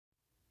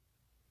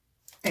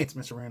Hey, it's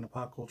Mr. Random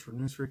Pop Culture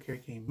News Freak,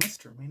 aka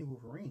Mr. Manny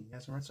Wolverine. You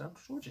guys are right, so I'm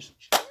George's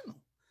channel.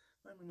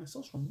 I mean, my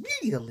social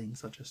media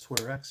links such as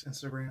Twitter, X,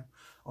 Instagram,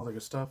 all that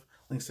good stuff.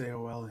 Links to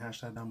AOL and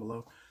hashtag down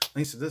below.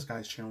 Links to this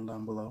guy's channel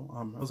down below.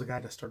 It was a guy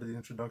that started the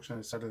introduction. I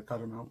decided to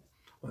cut him out,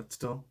 but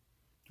still,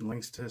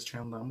 links to his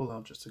channel down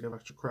below just to give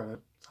extra credit.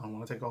 I don't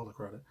want to take all the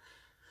credit.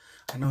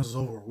 I know this is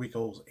over a week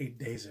old. It was 8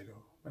 days ago.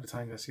 By the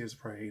time you guys see this, it's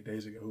probably 8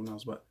 days ago. Who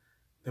knows? But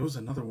there was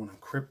another one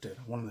encrypted.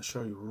 I wanted to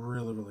show you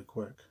really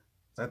quick.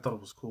 I thought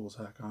it was cool as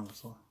heck,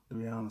 honestly, to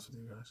be honest with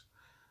you guys.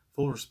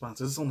 Full response.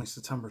 This is only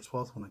September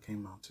 12th when it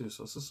came out, too,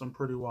 so this is some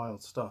pretty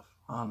wild stuff,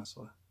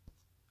 honestly.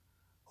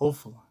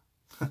 Hopefully.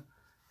 If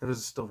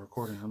it's still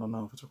recording. I don't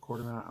know if it's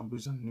recording or not. I'm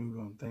using a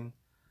new thing.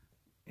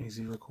 AZ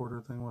recorder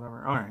thing,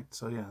 whatever. Alright,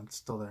 so yeah, it's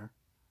still there.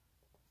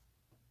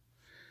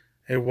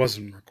 It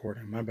wasn't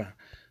recording, my bad.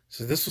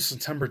 So this was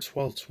September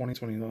 12th,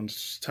 2021.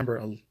 September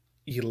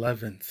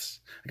 11th.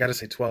 I gotta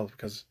say 12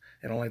 because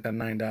I don't like that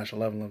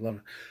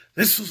 9-11.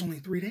 This was only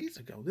 3 days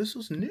ago. This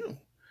was new.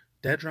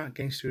 Dead Rock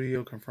Gang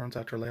Studio confronts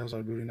after layoffs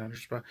on booting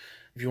Dr.Disrespect.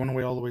 If you want to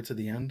wait all the way to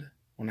the end,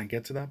 when I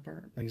get to that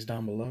part, links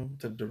down below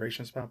to the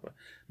duration spot. But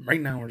right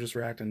now, we're just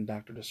reacting to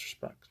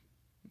Dr.Disrespect.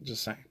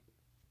 Just saying.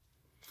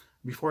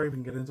 Before I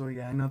even get into it,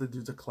 yeah, I know the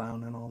dude's a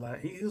clown and all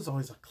that. He was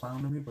always a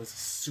clown to me, but he's a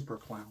super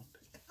clown.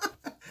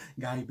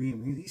 Guy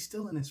Beem. He's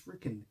still in his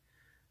freaking...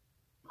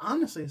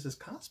 Honestly, it's his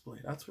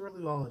cosplay. That's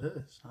really all it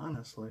is,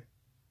 honestly.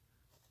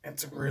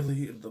 It's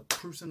really the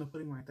proof's in the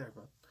pudding right there,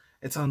 but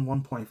it's on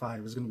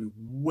 1.5. It's going to be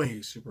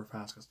way super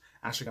fast because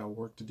I actually got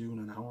work to do in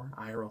an hour,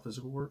 IRL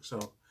physical work,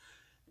 so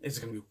it's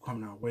going to be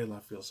coming out way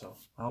left field. So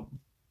I'll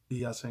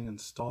BSing and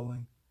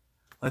stalling.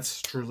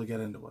 Let's truly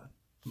get into it.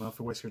 I'm not have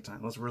to waste your time.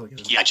 Let's really get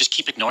into it. Yeah, just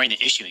keep ignoring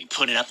the issue and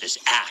putting up this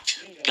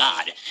act.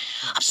 God,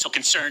 I'm so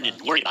concerned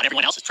and worried about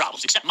everyone else's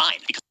problems except mine.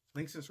 Because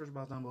links in the search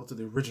box down below to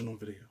the original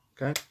video,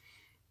 okay?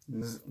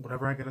 And this,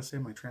 whatever I got to say,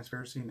 my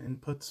transparency and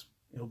inputs,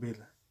 it'll be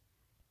there.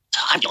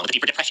 I'm dealing with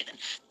deeper depression, and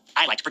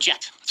I like to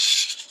project.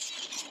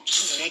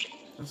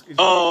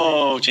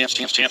 Oh, champs.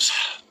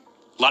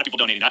 A lot of people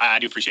donating. I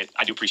do appreciate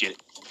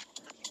it.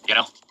 You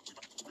know?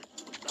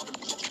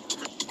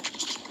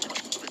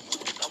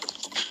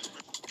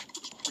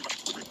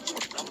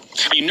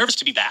 Are you nervous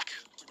to be back?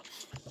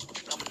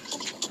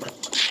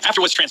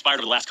 After what's transpired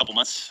over the last couple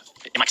months,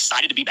 am I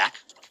excited to be back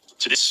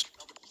to this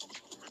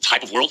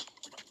type of world?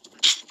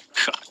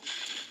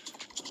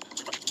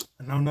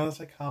 And I'm not a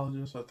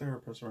psychologist or a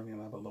therapist or anything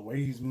like that, but the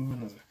way he's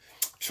moving is like,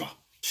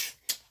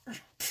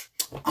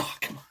 oh,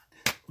 come on.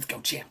 Let's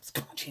go, champs.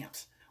 Come on,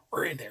 champs.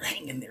 We're in there.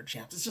 Hang in there,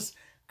 champs. It's just,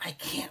 I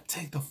can't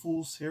take the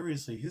fool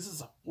seriously. This is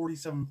a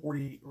 47,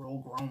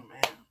 48-year-old grown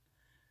man.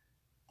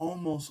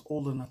 Almost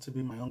old enough to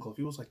be my uncle. If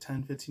he was like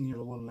 10, 15 years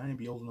older than I, he'd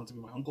be old enough to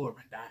be my uncle or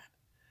my dad.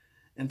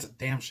 And it's a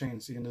damn shame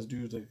seeing this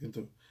dude like,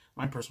 into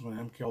my personal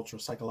MK Ultra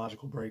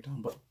psychological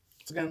breakdown. But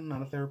it's, again,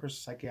 not a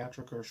therapist,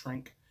 psychiatric, or a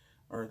shrink,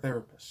 or a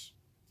therapist.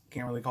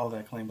 Can't really call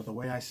that claim, but the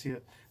way I see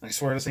it, and I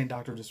swear this ain't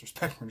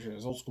Dr.Disrespect from shit,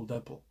 it's old school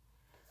Deadpool.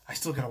 I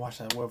still gotta watch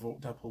that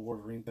Deadpool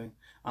Wolverine thing.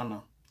 I don't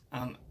know.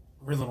 I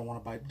really don't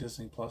want to buy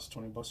Disney Plus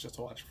 $20 just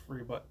to watch for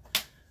free, but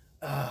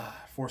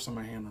forcing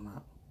my hand on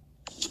that.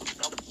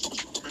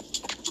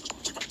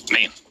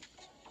 Man.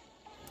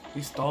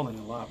 He's stalling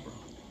a lot, bro.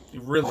 He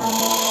really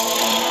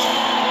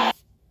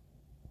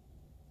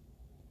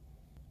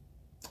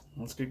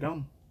Let's get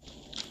going.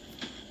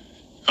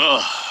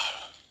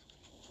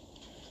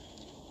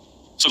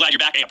 So glad you're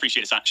back. Hey, I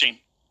appreciate it, Shane.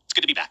 It's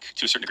good to be back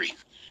to a certain degree.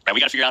 Right, we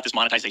got to figure out this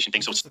monetization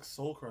thing. So it's like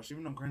soul crush.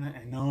 Even though, granted,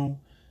 I know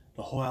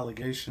the whole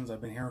allegations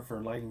I've been hearing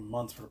for like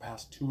months for the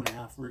past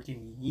 2.5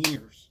 freaking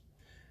years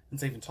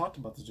since I even talked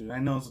about this dude. I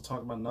know it's a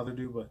talk about another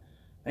dude, but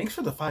thanks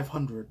for the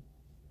 500.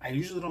 I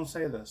usually don't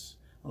say this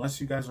unless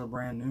you guys are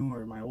brand new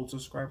or my old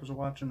subscribers are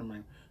watching or my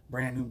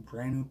brand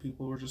new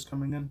people who are just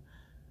coming in.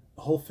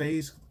 The whole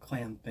FaZe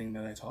Clan thing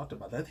that I talked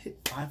about, that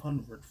hit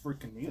 500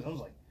 freaking views. I was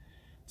like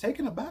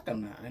taken aback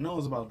on that. I know it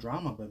was about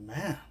drama, but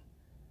man,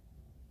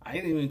 I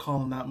didn't even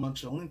call him that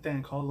much. The only thing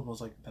I called him was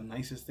like the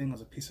nicest thing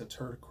was a piece of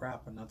turd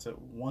crap, and that's it.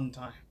 One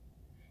time.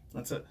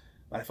 That's it.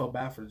 But I felt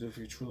bad for the dude if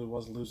he truly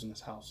was losing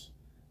his house.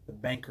 The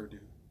banker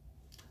dude.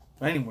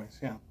 But anyways,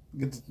 yeah.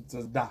 Get to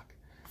the doc.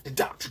 The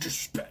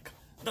Dr.Disrespect.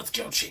 Let's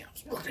go,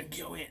 champs. We're gonna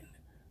go in.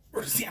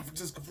 We're the San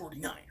Francisco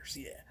 49ers,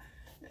 yeah.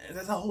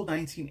 That's a whole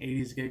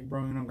 1980s gig,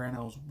 bro. You know, granted,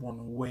 I was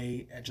born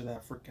way edge of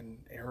that freaking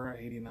era,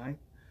 89.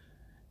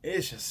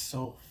 It's just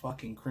so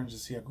fucking cringe to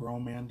see a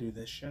grown man do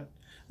this shit.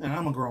 And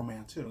I'm a grown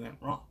man too, don't get me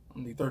wrong. I'm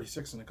gonna be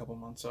 36 in a couple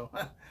months, so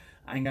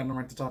I ain't got no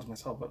right to talk to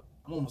myself, but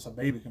I'm almost a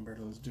baby compared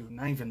to this dude. And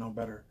I even know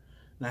better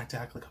not to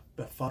act like a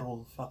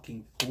befuddled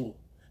fucking fool,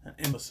 an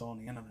imbecile on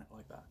the internet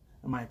like that.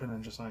 In my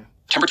opinion, just saying.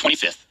 September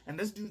 25th. And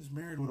this dude's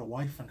married with a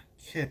wife and a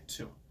kid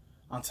too.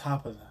 On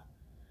top of that,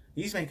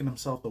 he's making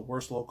himself the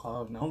worst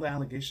local. And all the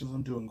allegations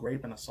of doing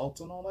rape and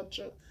assaults and all that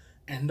shit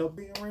end up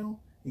being real.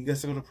 He gets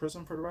to go to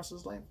prison for the rest of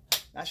his life.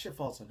 That shit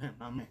falls on him,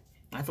 not me.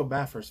 I feel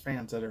bad for his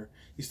fans that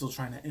he's still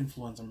trying to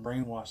influence and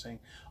brainwash, saying,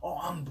 "Oh,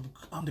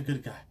 I'm the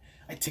good guy.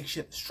 I take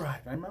shit in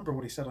stride." I remember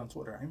what he said on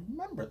Twitter. I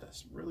remember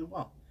this really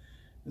well.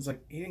 It's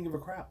like he didn't give a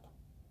crap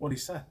what he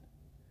said.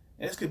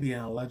 This could be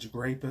an alleged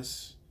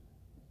rapist,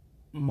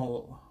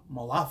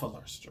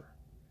 Malavalister.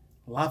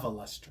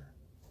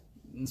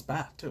 It's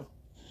bad too.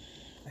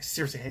 I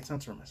seriously hate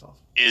censoring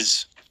myself.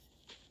 Is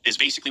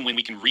basically when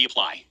we can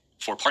reapply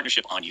for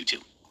partnership on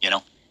YouTube. You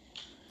know,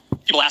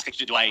 people ask,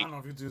 do I don't know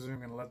if YouTube's even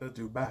gonna let that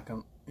dude back.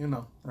 You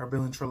know, there are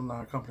 $1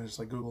 trillion companies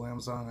like Google,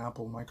 Amazon,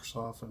 Apple,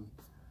 Microsoft, and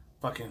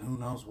fucking who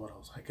knows what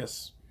else. I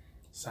guess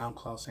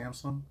SoundCloud,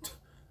 Samsung.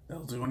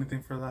 They'll do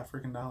anything for that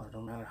freaking dollar.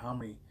 Don't matter how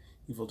many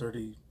evil,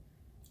 dirty,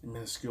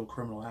 minuscule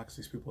criminal acts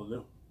these people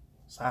do.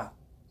 Sad.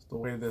 It's the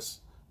way this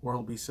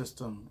world beast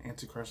system,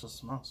 antichrist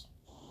system is.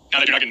 Now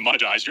that you're not getting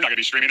monetized, you're not going to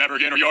be streaming ever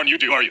again, or you're on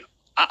YouTube, are you?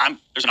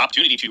 There's an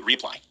opportunity to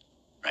reapply,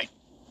 right?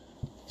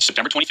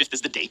 September 25th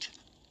is the date.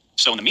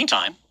 So in the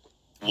meantime,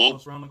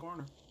 we'll around the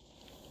corner.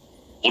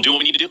 We'll do what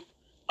we need to do.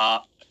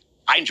 I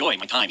enjoy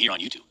my time here on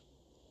YouTube.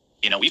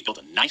 You know, we've built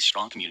a nice,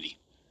 strong community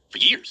for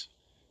years.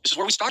 This is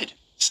where we started.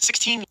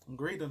 16. I'm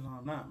great on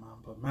that, man.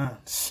 But man,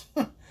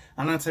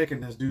 I'm not taking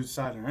this dude's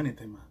side or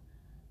anything, man.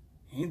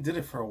 He did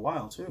it for a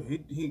while too.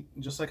 He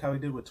just like how he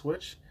did with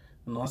Twitch.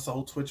 Unless the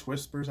whole Twitch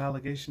whispers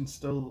allegation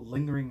still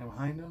lingering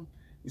behind him,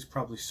 he's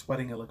probably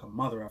sweating it like a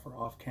mother effer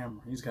off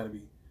camera. He's got to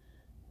be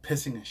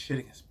pissing and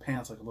shitting his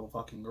pants like a little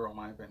fucking girl, in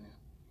my opinion.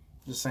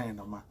 Just saying,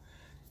 though, man.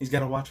 He's got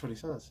to watch what he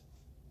says.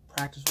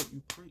 Practice what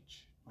you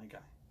preach, my guy.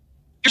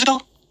 Years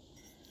ago,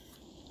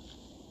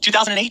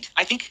 2008,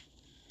 I think.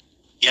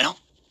 You know,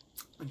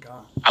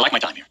 God. I like my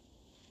time here,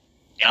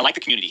 and I like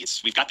the community.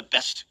 We've got the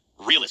best,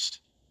 realist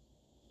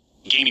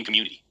gaming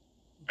community,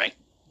 right?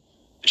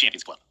 The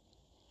Champions Club.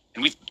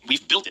 And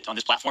we've built it on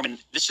this platform, and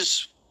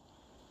if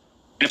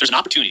there's an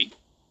opportunity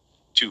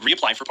to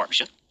reapply for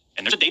partnership,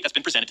 and there's a date that's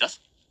been presented to us,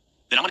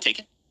 then I'm going to take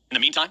it. In the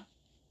meantime,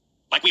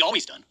 like we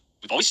always done,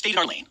 we've always stayed in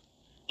our lane.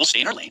 We'll stay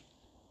in our lane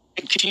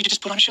and continue to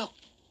just put on a show,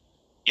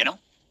 you know?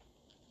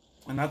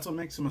 And that's what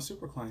makes him a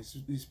super client.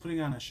 He's putting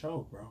on a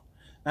show, bro.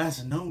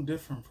 That's no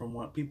different from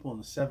what people in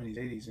the 70s,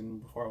 80s,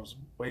 and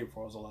way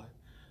before I was alive,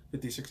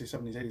 50s, 60s,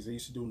 70s, 80s, they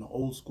used to do in the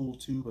old school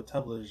tube of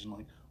television,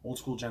 like old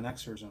school Gen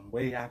Xers and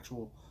way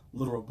actual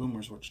literal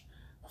boomers, which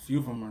a few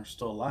of them are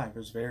still alive.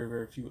 There's very,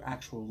 very few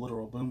actual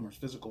literal boomers,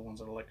 physical ones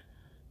that are like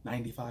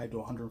 95 to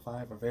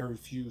 105, a very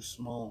few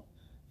small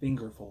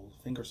finger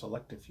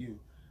selective few,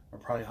 or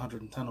probably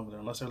 110 over there,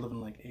 unless they're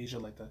living like Asia,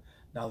 like the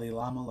Dalai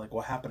Lama. Like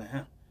what happened to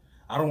him?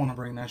 I don't want to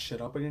bring that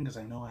shit up again because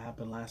I know it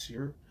happened last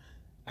year.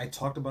 I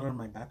talked about it on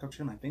my backup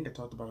channel. I think I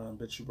talked about it on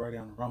BitChute right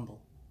on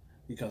Rumble,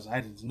 because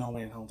I didn't know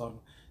way in hell talking.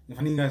 If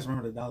any of you guys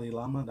remember the Dalai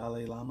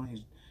Lama,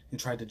 he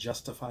tried to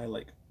justify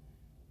like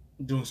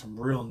doing some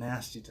real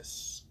nasty,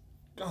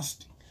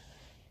 disgusting,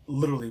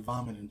 literally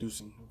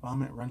vomit-inducing,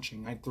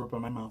 vomit-wrenching. I threw up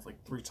in my mouth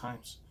like 3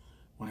 times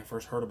when I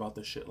first heard about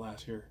this shit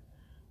last year.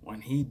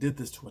 When he did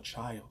this to a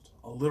child,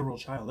 a literal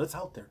child. It's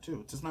out there too.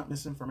 It's just not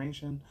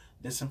misinformation,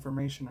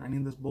 disinformation, or any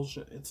of this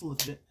bullshit. It's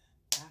legit.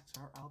 Facts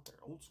are out there.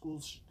 Old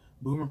school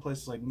boomer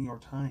places like New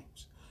York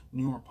Times,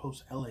 New York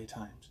Post, LA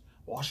Times,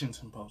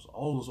 Washington Post,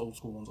 all those old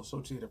school ones,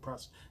 Associated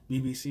Press,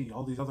 BBC,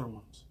 all these other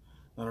ones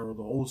that are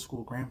the old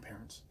school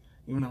grandparents.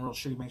 Even the real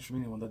shitty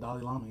mainstream media one, the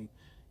Dalai Lama,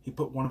 he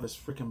put one of his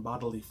freaking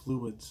bodily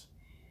fluids,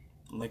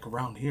 like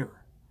around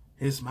here,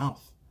 his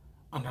mouth,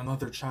 on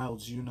another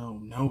child's,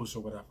 nose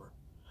or whatever.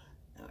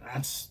 And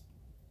that's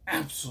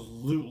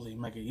absolutely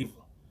mega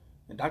evil.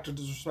 And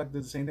Dr.Disrespect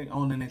did the same thing.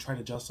 Oh, and then they try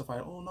to justify,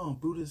 oh no,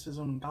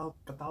 Buddhism,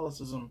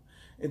 Catholicism,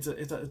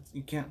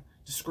 you can't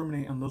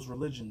discriminate on those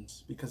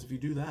religions, because if you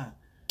do that,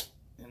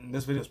 and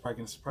this video is probably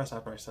going to suppress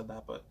after I said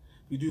that, but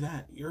if you do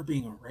that, you're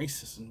being a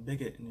racist and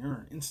bigot, and you're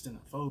an instant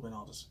phobe and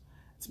all this.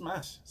 It's a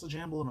mess. It's a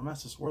jamble and a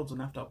mess. This world's an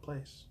effed up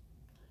place.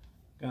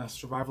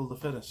 Survival of the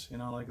fittest,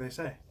 like they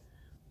say.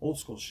 Old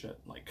school shit.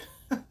 Like,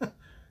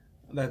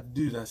 that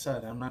dude that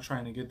said, I'm not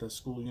trying to get the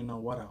school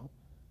you-know-what out.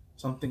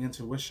 Something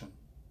intuition.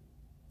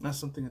 Not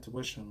something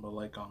intuition, but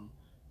like,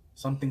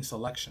 something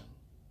selection.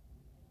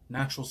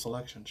 Natural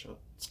selection shit.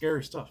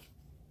 Scary stuff.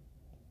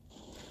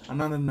 I'm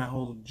not in that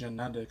whole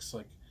genetics,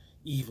 like,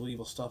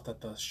 evil stuff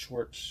that the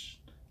short,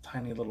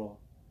 tiny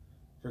little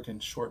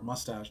freaking short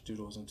mustache dude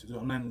was into.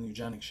 I'm not in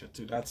eugenic shit,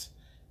 too. That's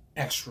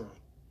extra.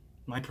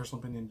 My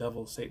personal opinion,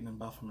 devil, Satan, and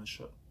Baphomet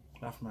shit.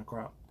 Baphomet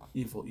crap.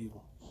 Evil.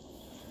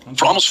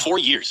 For almost 4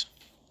 years,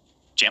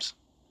 Champs,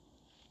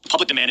 the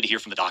public demanded to hear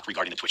from the doc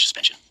regarding the Twitch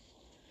suspension.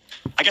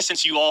 I guess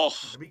since you all...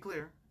 To be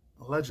clear,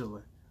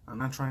 allegedly, I'm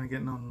not trying to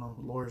get no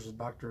lawyers or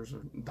doctors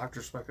or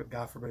Dr.Disrespect,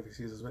 God forbid if he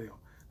sees this video.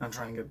 I'm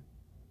trying to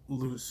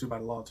get sued by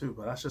the law, too,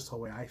 but that's just the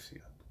way I see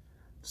it.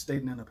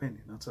 Stating an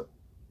opinion, that's it.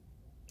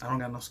 I don't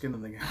got no skin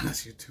in the game on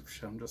this YouTube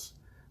shit. I'm just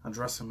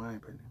addressing my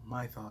opinion,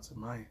 my thoughts,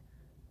 and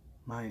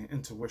my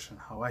intuition,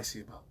 how I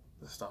see about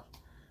this stuff.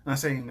 I'm not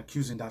saying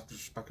accusing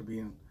Dr.Disrespect of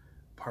being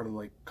part of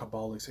like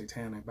Kabbalic,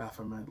 Satanic,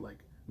 Baphomet, like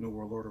New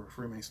World Order, or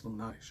Freemason,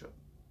 Illuminati shit.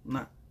 I'm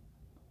not.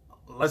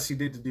 Unless he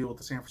did to deal with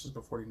the San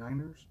Francisco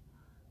 49ers,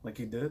 like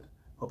he did.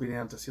 Hope he didn't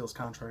have to seal his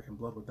contract in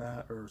blood with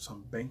that, or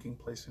some banking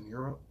place in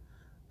Europe.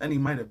 Then he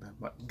might have been,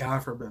 but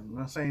God forbid. I'm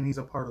not saying he's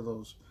a part of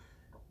those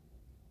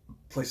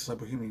places like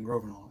Bohemian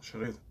Grove and all that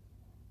shit either.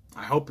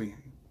 I hope he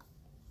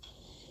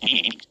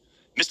ain't.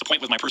 Missed the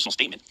point with my personal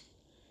statement.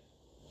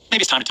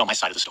 Maybe it's time to tell my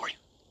side of the story.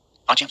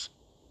 Huh, James?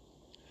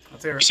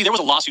 Let's hear it. You see, there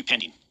was a lawsuit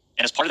pending,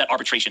 and as part of that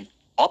arbitration,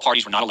 all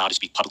parties were not allowed to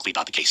speak publicly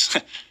about the case.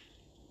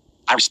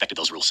 I respected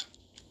those rules.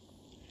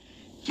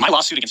 My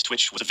lawsuit against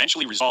Twitch was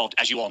eventually resolved,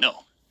 as you all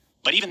know.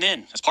 But even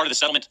then, as part of the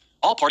settlement,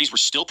 all parties were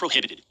still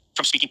prohibited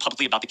from speaking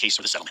publicly about the case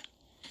or the settlement.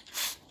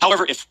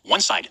 However, if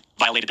one side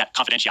violated that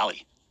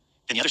confidentiality,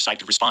 then the other side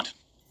could respond.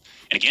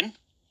 And again,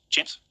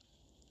 Champs,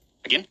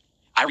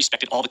 I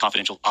respected all the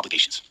confidential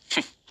obligations.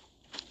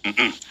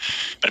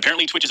 But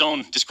apparently Twitch's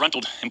own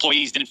disgruntled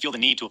employees didn't feel the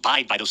need to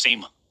abide by those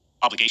same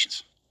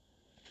obligations.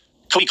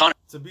 Cody Connor.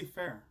 To be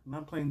fair, I'm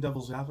not playing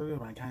devil's advocate,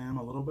 but I am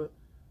a little bit.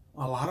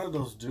 A lot of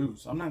those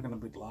dudes, I'm not going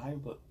to be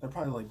live, but they're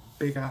probably like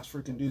big-ass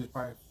freaking dudes,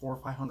 probably 400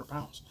 or 500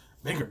 pounds.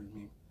 Bigger than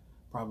me,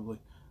 probably.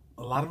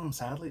 A lot of them,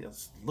 sadly,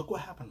 look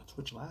what happened to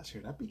Twitch last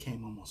year. That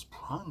became almost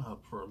Pornhub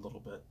for a little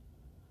bit.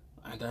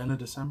 At the end of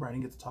December, I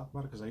didn't get to talk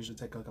about it because I usually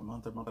take like a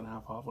month and a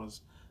half off. When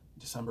it's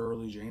December,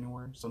 early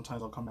January.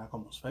 Sometimes I'll come back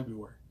almost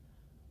February.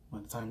 By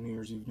the time New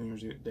Year's Eve, New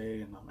Year's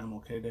Day, and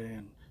MLK Day,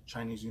 and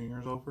Chinese New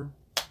Year's over,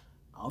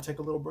 I'll take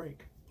a little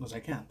break. Because I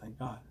can, thank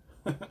God.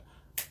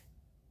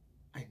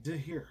 I did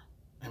hear.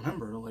 I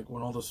remember, like,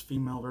 when all those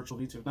female virtual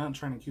VTubers, not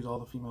trying to accuse all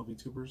the female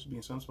VTubers of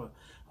being sense, but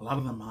a lot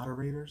of the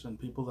moderators and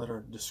people that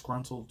are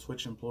disgruntled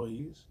Twitch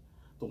employees,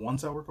 the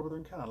ones that work over there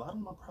in Canada, a lot of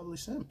them are probably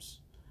simps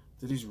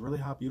to these really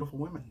hot, beautiful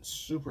women.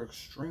 Super,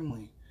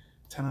 extremely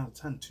 10 out of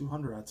 10,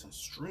 200 out of 10,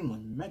 extremely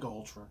mega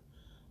ultra.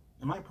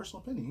 In my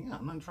personal opinion, yeah,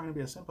 I'm not trying to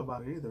be a simp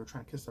about it either.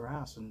 Trying to kiss their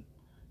ass and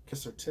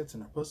kiss their tits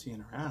and their pussy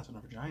and their ass and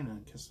their vagina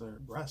and kiss their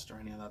breast or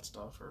any of that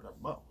stuff, or their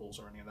buttholes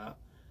or any of that,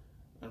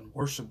 and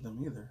worship them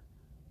either.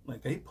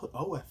 Like, they put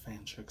OF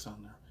fan chicks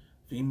on there.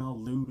 Female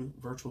lewd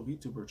virtual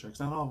VTuber chicks.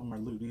 Not all of them are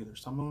lewd either.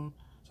 Some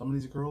of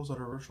these girls that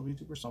are virtual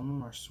VTubers, some of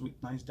them are sweet,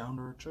 nice,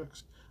 down-to-earth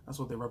chicks. That's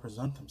what they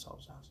represent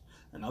themselves as.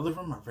 And other of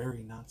them are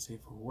very not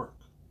safe for work.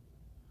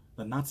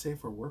 The not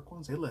safe for work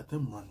ones, they let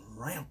them run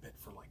rampant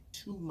for like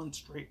 2 months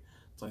straight.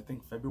 So I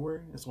think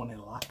February is when they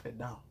locked it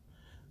down.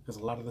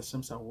 Because a lot of the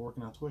simps that were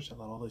working on Twitch, they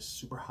let all these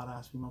super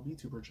hot-ass female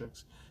VTuber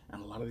chicks,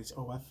 and a lot of these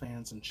OF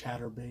fans and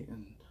Chatterbait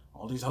and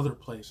all these other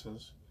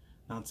places,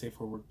 not safe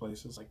for work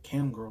places, like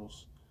cam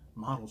girls,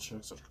 model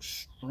chicks that are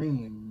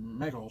extremely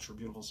mega ultra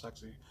beautiful,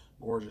 sexy,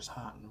 gorgeous,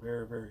 hot, and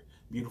very, very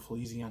beautiful,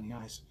 easy on the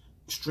eyes.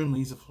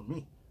 Extremely easy for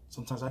me.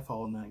 Sometimes I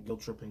fall in that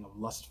guilt tripping of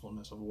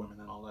lustfulness of women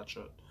and all that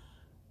shit.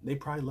 They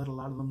probably let a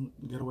lot of them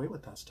get away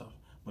with that stuff.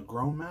 But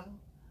grown men,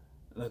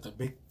 like the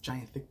big,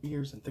 giant, thick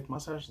beards and thick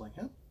mustaches, like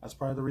him, that's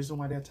probably the reason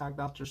why they attacked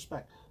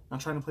Dr.Disrespect. Not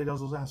trying to play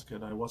devil's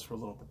advocate, I was for a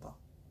little bit though.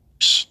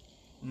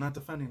 I'm not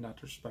defending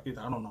Dr.Disrespect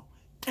either. I don't know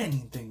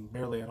anything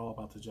barely at all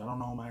about the dude. I don't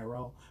know him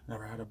IRL,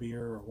 never had a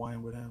beer or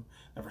wine with him,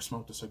 never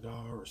smoked a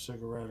cigar or a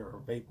cigarette or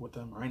a vape with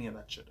him or any of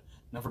that shit.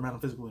 Never met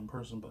him physically in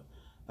person, but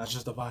that's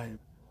just the vibe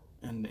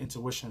and the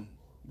intuition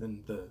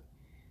than the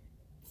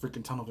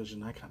freaking tunnel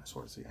vision I kind of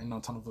sort of see. I know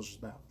tunnel vision is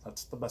bad.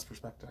 That's the best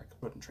perspective I could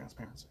put in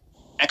transparency.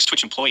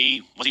 Ex-Twitch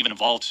employee wasn't even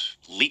involved.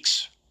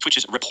 Leaks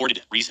Twitch's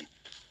reported reason.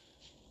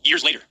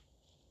 Years later.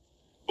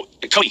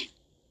 Cody,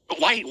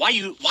 why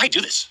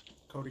do this?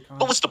 Cody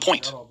What was the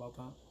point? All about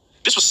that.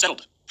 This was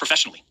settled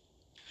professionally.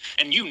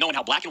 And you, knowing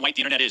how black and white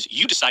the internet is,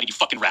 you decided, you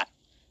fucking rat,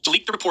 to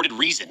leak the reported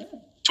reason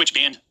Twitch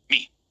banned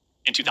me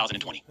in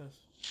 2020.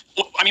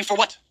 I mean, for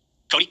what?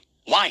 Cody,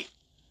 why?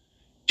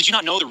 Did you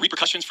not know the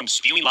repercussions from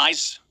spewing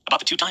lies about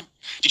the two-time?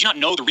 Did you not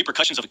know the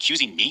repercussions of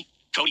accusing me,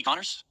 Cody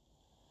Connors?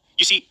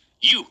 You see,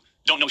 you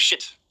don't know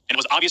shit, and it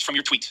was obvious from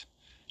your tweet.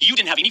 You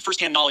didn't have any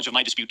first-hand knowledge of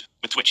my dispute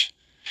with Twitch.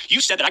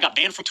 You said that I got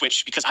banned from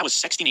Twitch because I was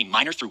sexting a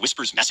minor through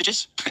Whispers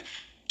messages.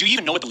 Do you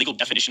even know what the legal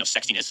definition of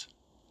sexting is?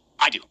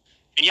 I do.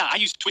 And yeah, I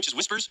used Twitch's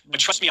Whispers, but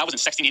trust me, I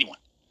wasn't sexting anyone.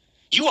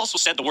 You also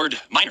said the word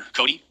minor,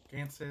 Cody.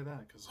 Can't say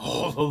that, because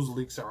all those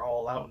leaks are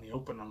all out in the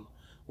open on the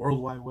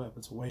World Wide Web.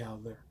 It's way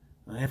out there.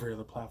 On every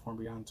other platform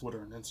beyond Twitter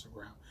and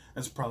Instagram.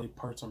 There's probably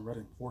parts on Reddit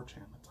and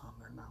 4chan that's on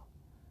there now.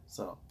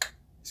 So, he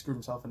screwed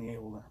himself in the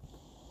a-hole there.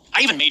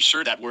 I even made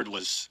sure that word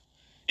was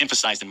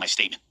emphasized in my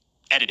statement,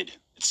 edited,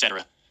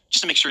 etc.,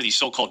 just to make sure these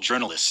so-called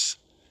journalists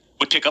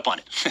would pick up on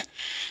it.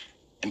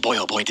 And boy,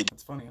 oh boy, did...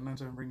 It's funny, I'm not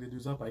trying to bring the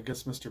dudes up. I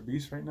guess Mr.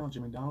 Beast right now,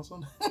 Jimmy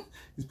Donaldson,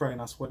 he's probably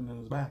not sweating in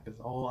his back, because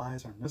all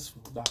eyes are on this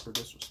fool,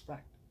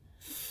 Dr.Disrespect.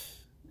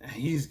 And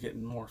he's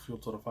getting more fuel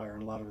to the fire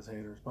than a lot of his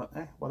haters, but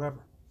whatever.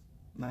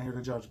 I'm not here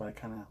to judge, but I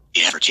kind of am.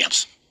 Yeah, ever,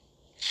 champs.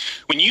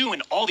 When you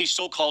and all these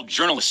so-called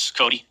journalists,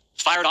 Cody,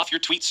 fired off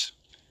your tweets,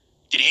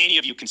 did any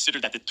of you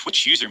consider that the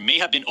Twitch user may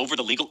have been over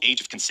the legal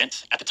age of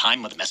consent at the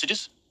time of the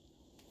messages?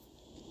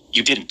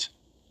 You didn't.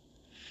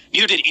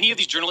 Neither did any of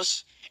these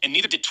journalists, and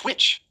neither did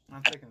Twitch I'm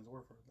at taking his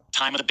word for it, though. the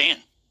time of the ban.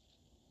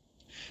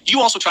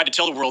 You also tried to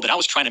tell the world that I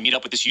was trying to meet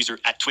up with this user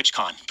at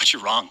TwitchCon, but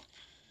you're wrong.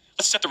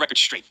 Let's set the record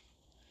straight.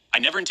 I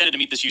never intended to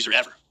meet this user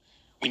ever.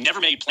 We never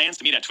made plans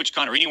to meet at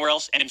TwitchCon or anywhere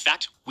else, and in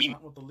fact, we...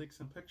 That's not what the leaks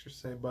and pictures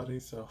say, buddy,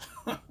 so...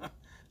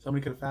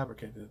 Somebody could have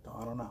fabricated it, though.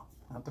 I don't know.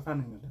 I'm not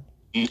defending the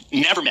dude.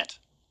 Never met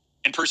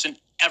in person,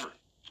 ever.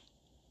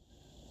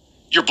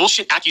 Your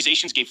bullshit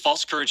accusations gave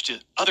false courage to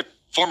other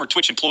former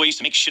Twitch employees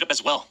to make shit up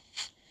as well.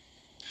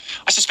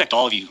 I suspect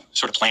all of you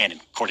sort of planned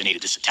and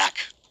coordinated this attack.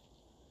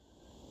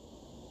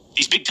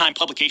 These big-time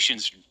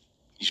publications,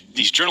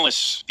 these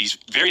journalists, these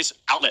various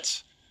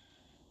outlets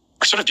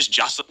are sort of just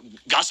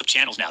gossip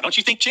channels now. Don't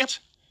you think, Chance?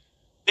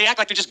 They act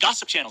like they're just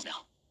gossip channels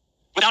now,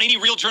 without any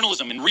real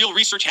journalism and real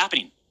research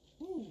happening.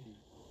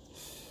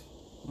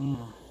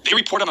 They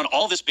reported on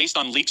all this based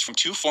on leaks from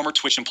 2 former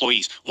Twitch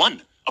employees,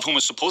 one of whom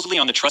was supposedly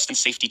on the trust and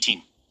safety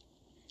team.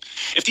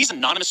 If these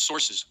anonymous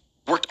sources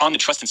worked on the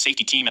trust and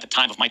safety team at the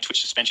time of my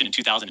Twitch suspension in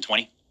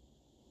 2020,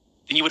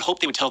 then you would hope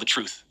they would tell the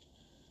truth.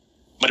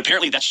 But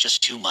apparently that's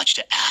just too much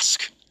to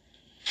ask.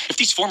 If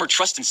these former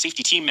trust and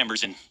safety team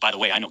members, and by the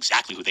way, I know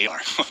exactly who they are,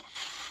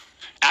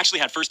 actually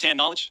had firsthand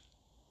knowledge,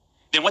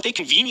 then what they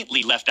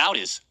conveniently left out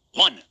is,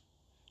 1,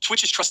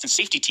 Twitch's trust and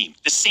safety team,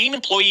 the same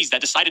employees that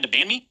decided to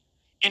ban me,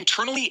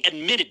 internally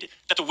admitted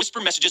that the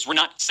whisper messages were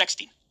not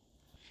sexting.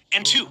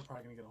 And 2, we're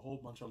probably gonna get a whole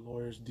bunch of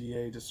lawyers,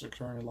 DA, district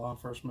attorney, law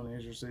enforcement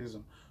agencies,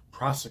 and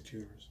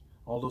prosecutors.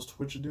 All those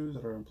Twitch dudes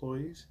that are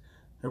employees,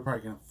 they're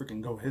probably gonna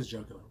freaking go his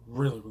jugular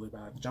really, really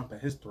bad, jump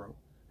at his throat.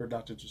 Or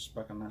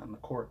Dr.Disrespect on that in the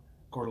court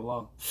of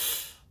law.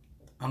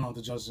 I don't know if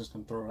the judge is just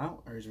gonna throw it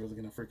out or he's really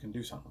gonna freaking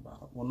do something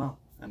about it. Well, no.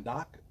 And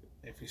Doc,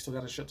 if he's still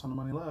got a shit ton of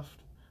money left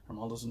from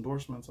all those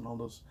endorsements and all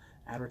those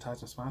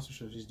advertising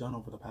sponsorships he's done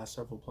over the past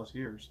several plus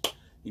years,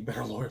 you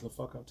better lawyer the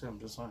fuck up to him,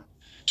 just saying.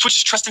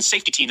 Twitch's trust and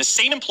safety team, the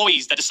same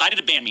employees that decided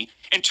to ban me,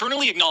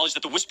 internally acknowledged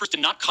that the whispers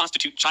did not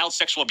constitute child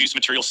sexual abuse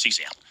material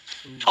CSAM.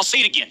 I'll say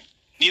it again.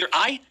 Neither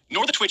I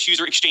nor the Twitch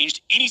user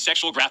exchanged any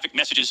sexual graphic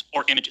messages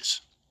or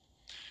images.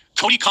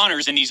 Cody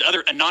Connors and these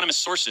other anonymous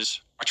sources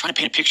are trying to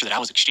paint a picture that I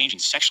was exchanging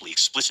sexually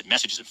explicit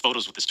messages and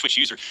photos with this Twitch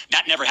user.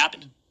 That never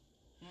happened.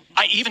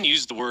 I even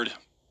used the word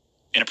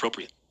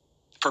inappropriate,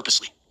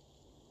 purposely.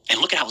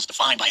 And look at how it's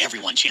defined by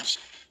everyone, Champs.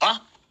 Huh?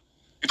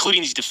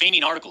 Including these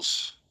defaming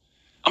articles.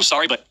 I'm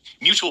sorry, but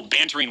mutual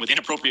bantering with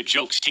inappropriate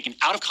jokes taken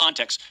out of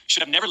context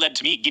should have never led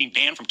to me getting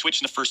banned from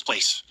Twitch in the first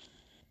place.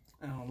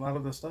 And a lot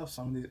of the stuff,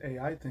 some of these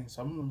AI things,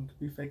 some of them could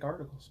be fake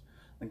articles.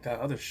 Like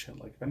that other shit.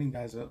 Like, if any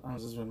guys,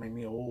 this is going to make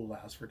me old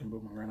ass freaking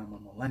boomer, right? I'm a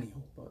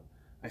millennial, but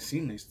I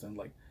seen these things,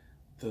 like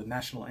the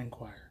National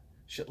Enquirer,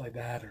 shit like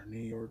that, or New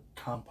York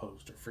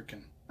Compost, or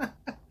freaking,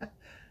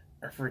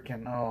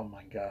 oh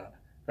my god.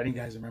 If any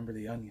guys remember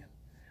The Onion,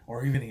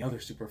 or even the other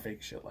super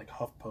fake shit like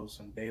HuffPost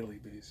and Daily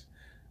Beast,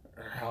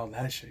 or how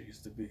that shit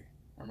used to be.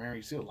 I remember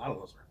you see a lot of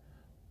those are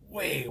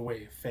way,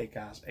 way fake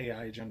ass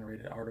AI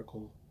generated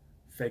article,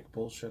 fake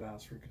bullshit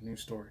ass freaking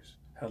news stories,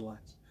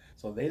 headlines.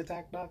 So they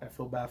attack Doc, I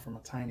feel bad from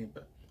a tiny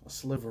bit, a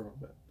sliver of a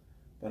bit.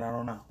 But I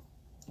don't know.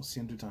 We'll see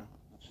in due time.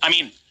 I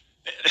mean,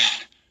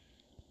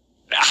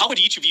 how would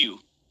each of you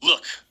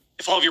look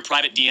if all of your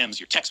private DMs,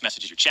 your text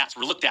messages, your chats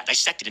were looked at,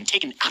 dissected, and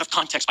taken out of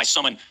context by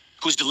someone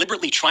who's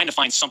deliberately trying to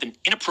find something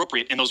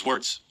inappropriate in those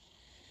words?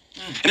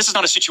 And this is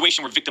not a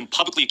situation where a victim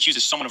publicly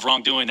accuses someone of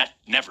wrongdoing. That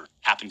never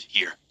happened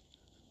here.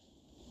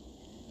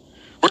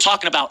 We're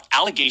talking about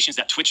allegations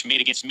that Twitch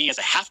made against me as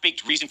a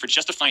half-baked reason for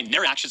justifying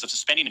their actions of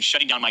suspending and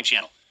shutting down my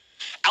channel.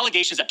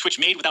 Allegations that Twitch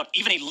made without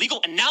even a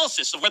legal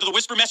analysis of whether the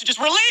whisper messages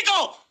were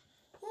legal.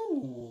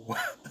 Ooh.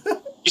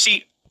 You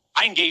see,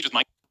 I engaged with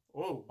my...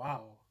 Oh,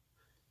 wow.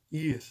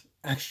 He is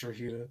extra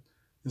heated.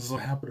 This is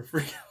what happened to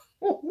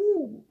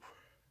freaking...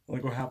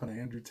 Like what happened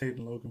to Andrew Tate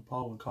and Logan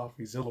Paul when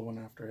CoffeeZilla went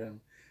after him.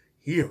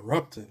 He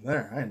erupted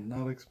there. I did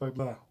not expect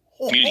that.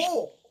 Community.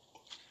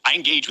 I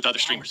engage with other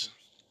streamers.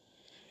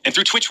 And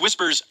through Twitch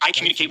Whispers, I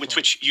communicate with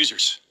Twitch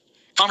users.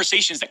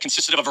 Conversations that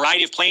consisted of a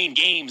variety of playing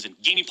games and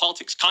gaming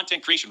politics,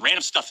 content creation,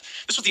 random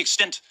stuff. This was the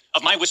extent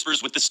of my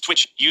whispers with this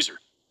Twitch user.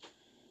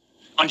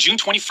 On June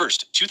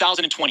 21st,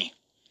 2020,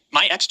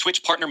 my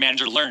ex-Twitch partner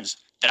manager learns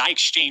that I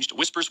exchanged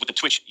whispers with a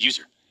Twitch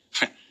user.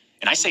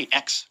 And I say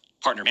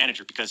ex-partner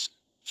manager because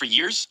for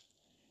years,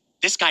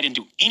 this guy didn't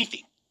do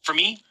anything for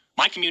me,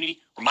 my community,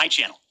 or my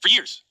channel. For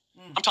years.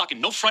 I'm talking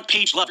no front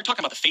page love. You're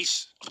talking about the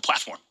face of the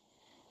platform,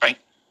 right?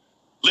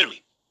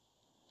 Literally,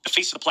 the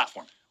face of the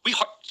platform.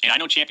 And I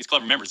know Champions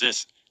Club remembers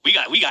this. We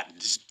got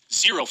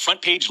zero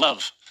front page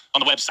love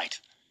on the website.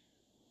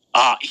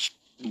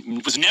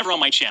 He was never on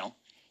my channel.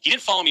 He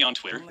didn't follow me on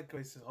Twitter. Like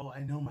I said, oh,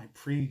 I know my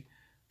pre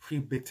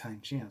big time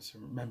champs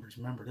members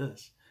remember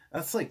this.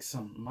 That's like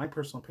my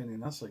personal opinion.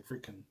 That's like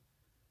freaking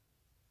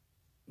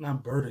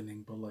not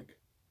burdening, but like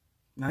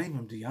not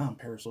even beyond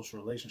parasocial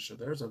relationship.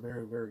 There's a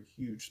very, very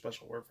huge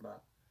special word for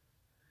that.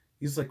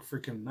 He's like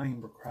freaking not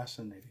even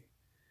procrastinating.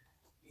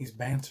 He's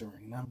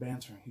bantering, not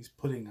bantering. He's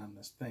putting on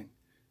this thing.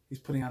 He's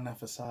putting on that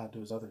facade to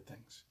his other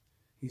things.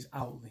 He's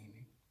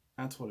outleaning.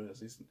 That's what it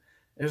is.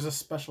 There's a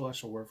special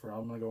extra word for it.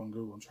 I'm going to go on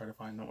Google and try to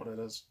find out what it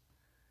is.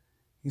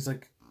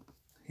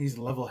 He's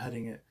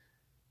level-heading it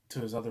to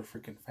his other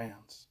freaking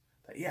fans.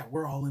 That, yeah,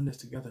 we're all in this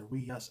together.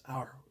 We, us,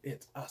 our.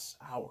 It's us,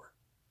 our.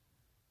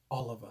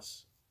 All of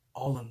us.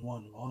 All in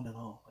one, all in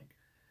all. Like,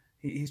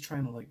 he's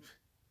trying to, like,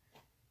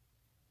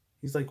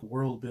 he's like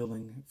world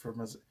building for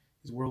his.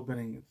 He's world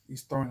building.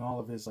 He's throwing all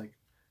of his like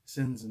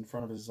sins in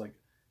front of his like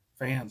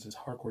fans, his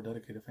hardcore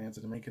dedicated fans,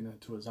 and making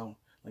it to his own.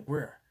 Like,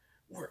 we're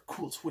a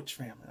cool Twitch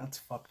family. That's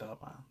fucked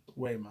up, man.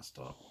 Way messed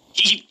up.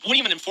 He wouldn't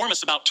even inform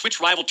us about Twitch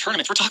rival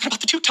tournaments. We're talking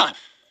about the two-time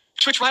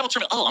Twitch rival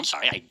tournament. Oh, I'm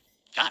sorry.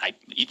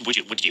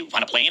 Would you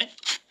want to play in it?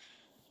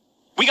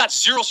 We got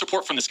zero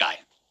support from this guy.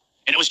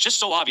 And it was just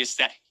so obvious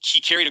that he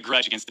carried a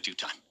grudge against the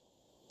two-time.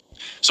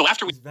 So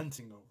after He's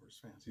venting over his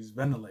fans. He's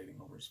ventilating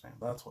over his fans.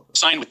 That's what it is.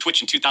 Signed with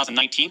Twitch in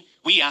 2019,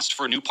 we asked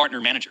for a new partner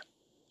manager.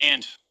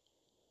 And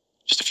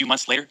just a few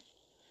months later,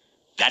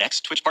 that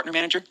ex-Twitch partner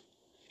manager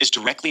is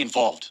directly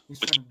involved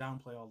He's with trying to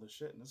downplay all this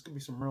shit, and this could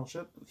be some real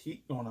shit.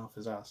 Heat going off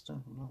his ass,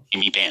 too. Who knows?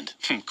 me banned.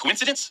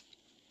 Coincidence?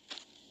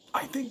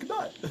 I think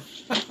not.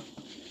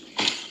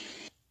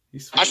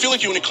 I feel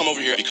like you want to come over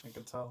here. I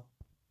can tell.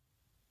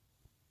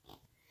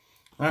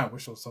 I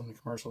wish there was so many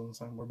commercials and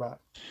saying we're back.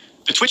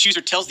 The Twitch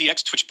user tells the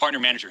ex-Twitch partner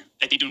manager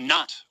that they do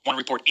not want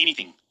to report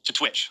anything to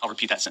Twitch. I'll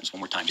repeat that sentence one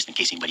more time just in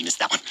case anybody missed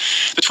that one.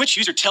 The Twitch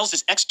user tells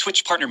his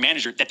ex-Twitch partner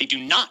manager that they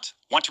do not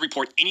want to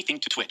report anything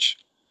to Twitch.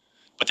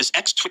 But this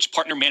ex-Twitch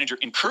partner manager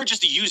encourages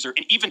the user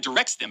and even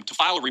directs them to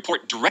file a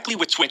report directly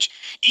with Twitch,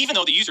 even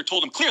though the user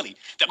told them clearly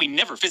that we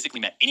never physically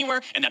met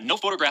anywhere and that no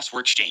photographs were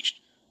exchanged.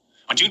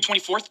 On June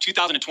 24th,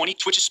 2020,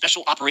 Twitch's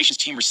special operations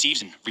team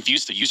receives and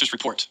reviews the user's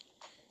report.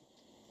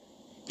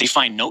 They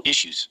find no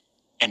issues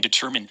and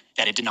determine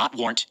that it did not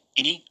warrant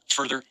any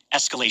further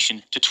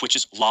escalation to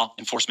Twitch's law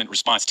enforcement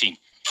response team.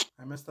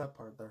 I missed that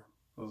part there.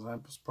 I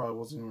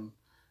probably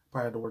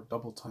had to work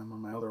double time on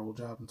my other old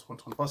job in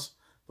 2020. Plus,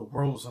 the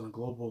world was in a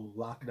global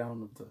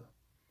lockdown of the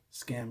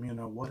scam,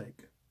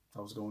 Hottake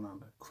that was going on.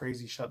 The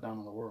crazy shutdown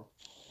of the world.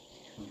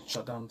 And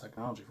shut down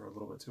technology for a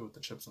little bit too with the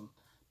chips and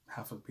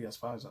half of the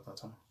PS5s at that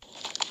time.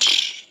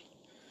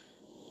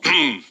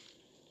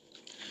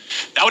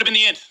 That would have been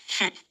the end.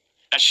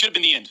 That should have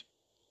been the end.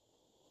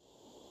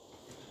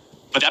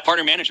 But that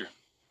partner manager,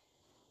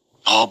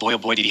 oh boy,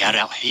 did he had it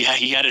out. Yeah,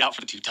 he had it out for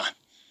the two-time.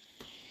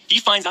 He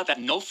finds out that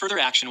no further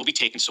action will be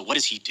taken, so what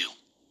does he do?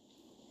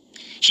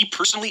 He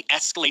personally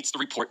escalates the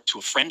report to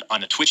a friend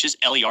on the Twitch's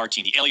LER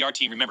team. The LER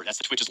team, remember, that's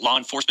the Twitch's law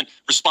enforcement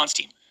response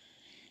team.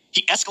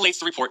 He escalates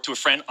the report to a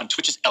friend on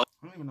Twitch's I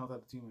don't even know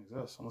that the team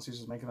exists, unless he's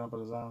just making it up at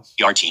his ass.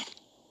 LER team.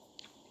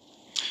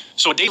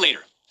 So a day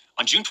later,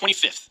 on June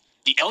 25th,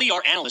 the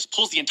LER analyst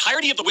pulls the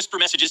entirety of the Whisper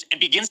messages and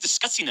begins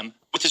discussing them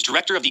with his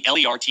director of the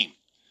LER team.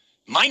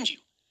 Mind you,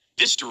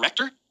 this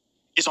director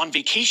is on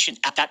vacation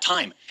at that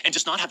time and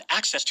does not have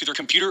access to their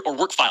computer or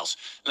work files.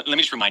 Let me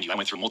just remind you, I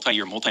went through a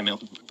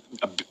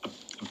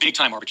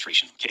big-time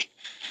arbitration, okay?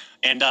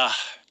 And,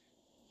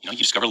 you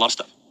discovered a lot of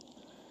stuff.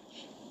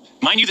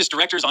 Mind you, this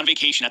director is on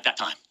vacation at that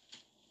time.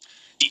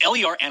 The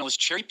LER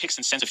analyst cherry picks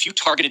and sends a few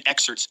targeted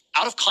excerpts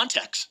out of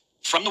context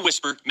from the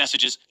Whisper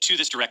messages to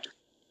this director.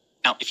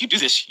 Now, if you do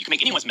this, you can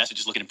make anyone's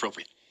messages look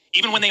inappropriate,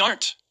 even when they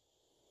aren't.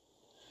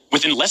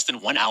 Within less than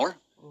 1 hour,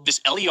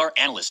 this LER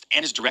analyst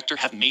and his director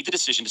have made the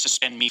decision to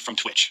suspend me from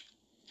Twitch.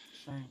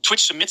 Shame.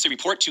 Twitch submits a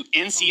report to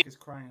NCMEC. He's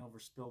crying over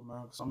spilled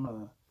milk, so I'm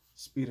going to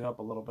speed it up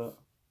a little bit.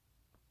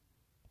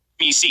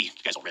 You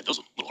guys all read those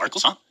little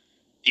articles, huh?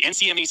 The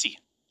NCMEC.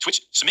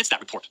 Twitch submits that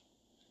report.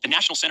 The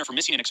National Center for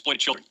Missing and Exploited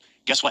Children.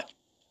 Guess what?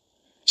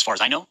 As far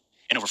as I know,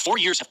 and over 4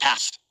 years have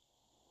passed,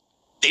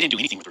 they didn't do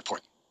anything with the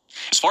report.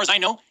 As far as I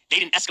know, they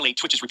didn't escalate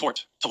Twitch's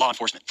report to law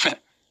enforcement.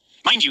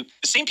 Mind you,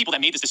 the same people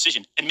that made this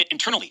decision admit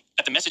internally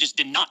that the messages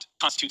did not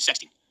constitute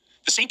sexting.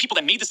 The same people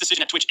that made this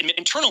decision at Twitch admit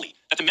internally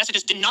that the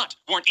messages did not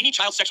warrant any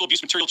child sexual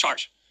abuse material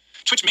charge.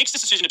 Twitch makes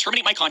this decision to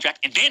terminate my contract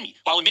and ban me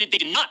while admitted they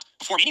did not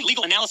perform any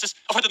legal analysis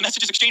of whether the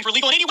messages exchanged were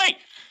legal in any way.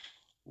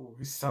 Ooh,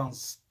 he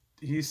sounds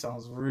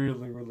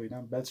really, really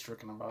not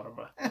bed-stricken about it,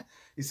 but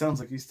he sounds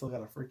like he's still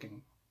got a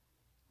freaking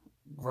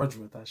grudge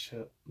with that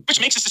shit.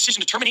 Twitch makes this decision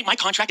to terminate my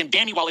contract and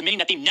ban me while admitting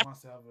that they never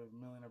wants to have a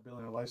millionaire,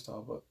 billionaire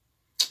lifestyle, but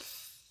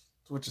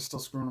Twitch is still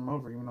screwing him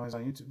over, even though he's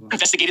on YouTube now.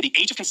 Investigated the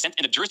age of consent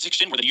in a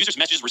jurisdiction where the user's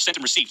messages were sent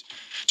and received.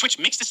 Twitch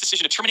makes this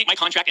decision to terminate my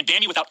contract and ban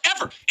me without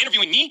ever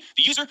interviewing me,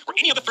 the user, or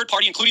any other third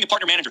party, including the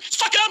partner manager. It's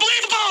fucking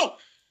unbelievable!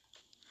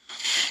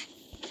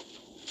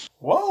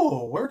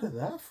 Whoa, where did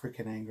that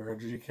freaking anger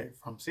educate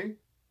from? See,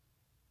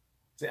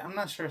 I'm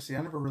not sure. See,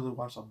 I never really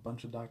watched a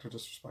bunch of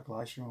Dr.Disrespect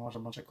live stream. I watched a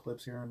bunch of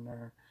clips here and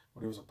there,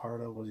 what he was a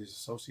part of, what he's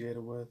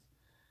associated with,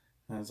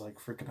 and is like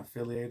freaking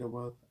affiliated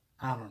with.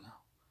 I don't know.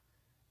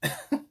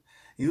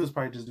 He was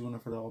probably just doing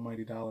it for the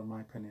almighty dollar, in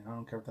my opinion. I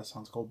don't care if that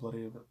sounds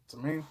cold-blooded, but to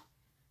me,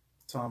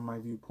 it's on my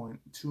viewpoint,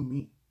 to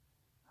me,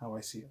 how I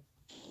see it.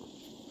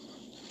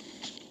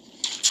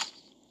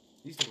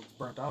 He still was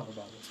burnt out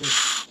about it, too.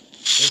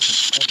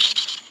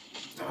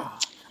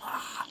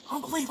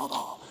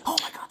 Unbelievable. Oh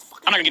my God.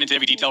 I'm not going to get into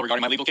every detail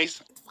regarding my legal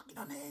case. It's fucking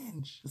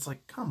unhinged. It's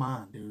like, come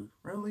on, dude.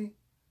 Really?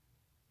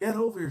 Get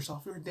over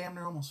yourself. You're a damn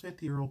near almost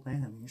 50-year-old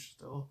man, and you're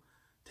still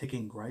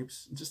taking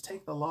gripes. Just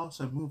take the loss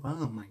and move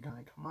on, my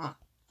guy. Come on.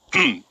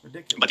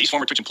 Ridiculous. But these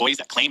former Twitch employees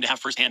that claim to have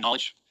first-hand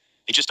knowledge,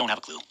 they just don't have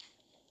a clue.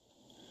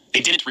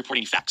 They didn't report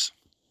any facts.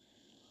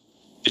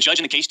 The judge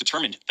in the case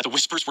determined that the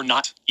whispers were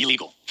not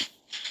illegal.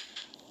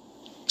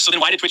 So then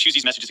why did Twitch use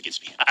these messages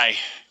against me?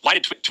 Why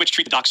did Twitch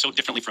treat the doc so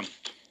differently from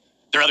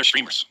their other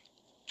streamers?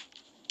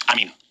 I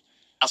mean,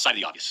 outside of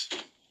the obvious. I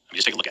mean,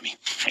 just take a look at me.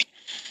 Right?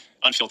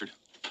 Unfiltered.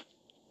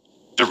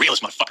 The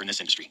realest motherfucker in this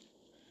industry.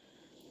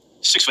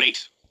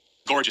 6'8",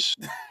 gorgeous.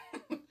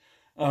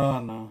 Oh,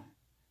 no.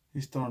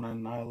 He's throwing that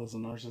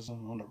nihilism,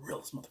 narcissism on the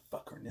realest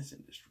motherfucker in this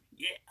industry.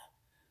 Yeah.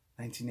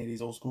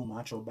 1980s old school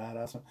macho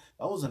badass. If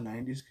I was a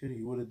 90s kid,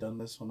 he would have done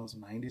this when I was a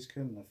 90s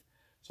kid. And if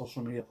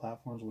social media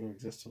platforms would have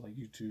existed like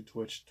YouTube,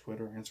 Twitch,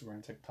 Twitter,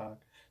 Instagram,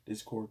 TikTok,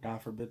 Discord,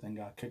 God forbid, then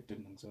God Kick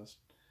didn't exist.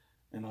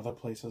 And other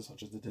places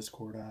such as the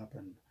Discord app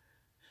and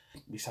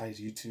besides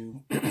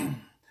YouTube.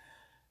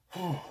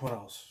 What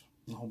else?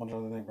 A whole bunch of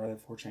other things. Reddit,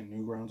 4chan,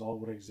 Newgrounds, all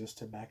would have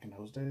existed back in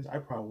those days. I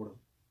probably would have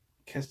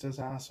kissed his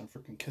ass and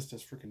freaking kissed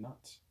his freaking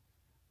nuts.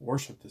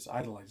 Worshipped this,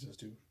 idolized this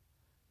dude.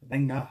 But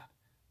thank God,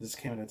 this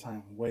came at a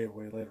time way,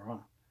 way later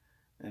on.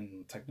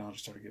 And technology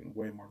started getting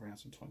way more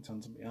advanced in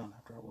 2010s and beyond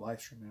after I was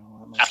live streaming and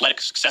all that. Athletic,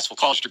 successful,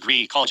 college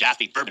degree, college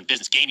athlete, bourbon,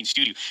 business, gaming,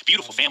 studio,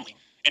 beautiful family.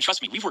 And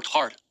trust me, we've worked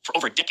hard for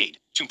over a decade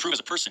to improve as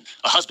a person,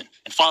 a husband,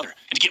 and father,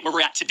 and to get where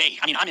we're at today.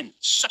 I mean, I'm in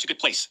such a good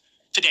place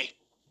today.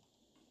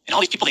 And all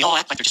these people, they all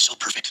act like they're just so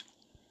perfect.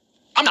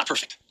 I'm not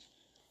perfect.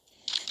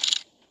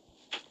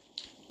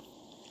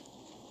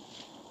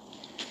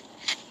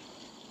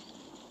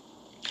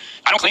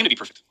 I don't claim to be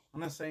perfect.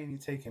 I'm not saying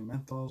he's taking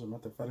menthols or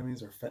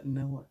methamphetamines or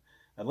fentanyl.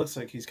 It looks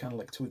like he's kind of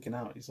like tweaking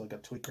out. He's like a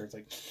tweaker. It's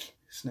like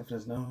sniffing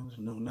his nose,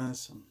 no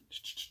nuts, and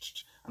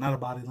not a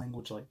body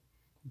language like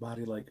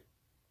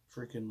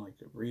freaking like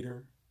a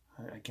reader.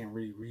 I can't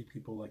really read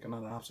people like I'm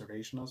not an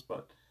observationist,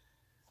 but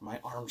my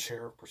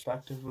armchair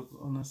perspective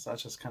on this,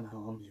 that's just kind of how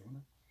I'm viewing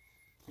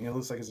it. And it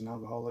looks like he's an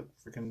alcoholic,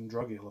 freaking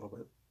druggie a little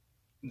bit.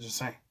 I'm just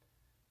saying.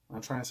 I'm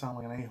not trying to sound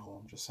like an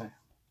a-hole. I'm just saying.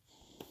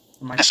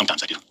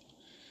 Sometimes I do.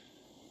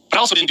 But I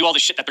also didn't do all the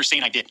shit that they're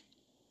saying I did.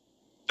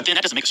 But then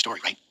that doesn't make a story,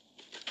 right?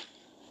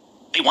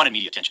 They wanted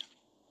media attention.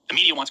 The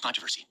media wants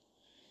controversy.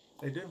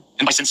 They do.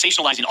 And by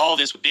sensationalizing all of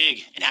this with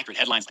big, inaccurate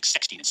headlines like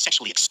sexting and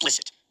sexually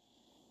explicit,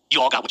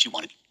 you all got what you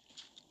wanted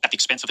at the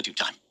expense of a tube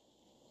time.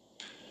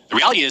 The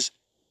reality is,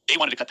 they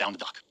wanted to cut down the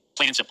doc.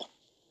 Plain and simple.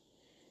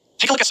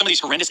 Take a look at some of these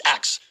horrendous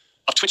acts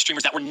of Twitch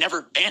streamers that were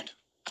never banned.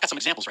 I've got some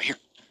examples right here.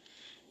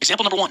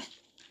 Example number 1.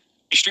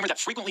 A streamer that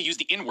frequently used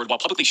the N-word while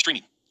publicly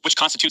streaming, which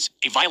constitutes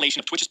a violation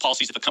of Twitch's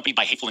policies if accompanied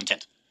by hateful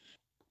intent.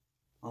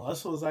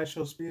 Unless it was I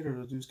Show Speed or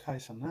the dude's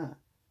Kais and that,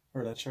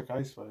 or that chick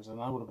Ice Spice, and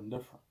that would have been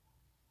different.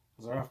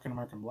 Because they're African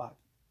American black.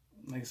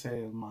 They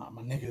say my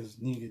niggas,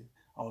 nigga,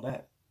 all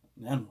that.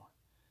 And the N-word.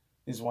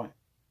 He's white.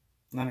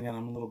 And then again,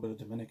 I'm a little bit of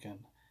Dominican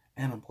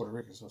and I'm Puerto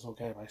Rican, so it's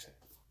okay if I say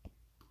it.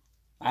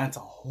 That's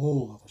a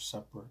whole other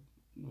separate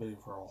video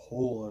for a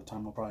whole other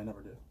time I'll probably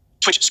never do.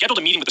 Twitch scheduled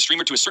a meeting with the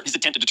streamer to assert his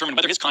intent to determine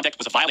whether his conduct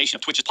was a violation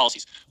of Twitch's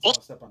policies. I'll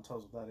step on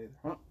toes with that either.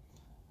 Huh?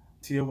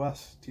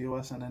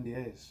 TOS and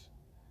NDAs.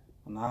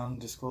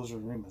 Non-disclosure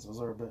agreements.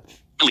 Those are a bitch.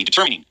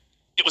 Determining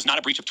it was not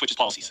a breach of Twitch's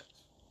policies.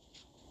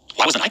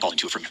 Why wasn't I called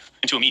into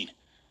a meeting?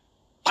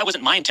 Why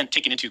wasn't my intent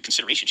taken into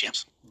consideration,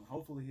 champs?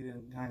 Hopefully he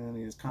didn't sign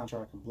any of his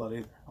contract in blood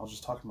either. I was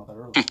just talking about that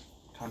earlier.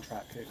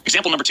 Contract.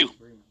 Example number 2.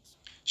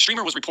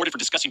 Streamer was reported for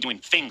discussing doing I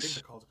think things.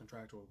 they're called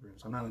contractual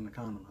agreements. I'm not an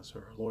economist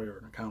or a lawyer or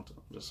an accountant.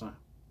 I'm just saying.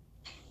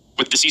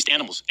 With deceased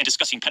animals and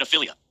discussing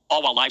pedophilia,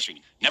 all while live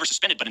streaming. Never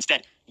suspended, but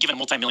instead given a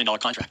multi-million-dollar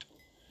contract.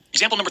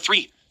 Example number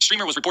 3.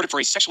 Streamer was reported for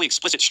a sexually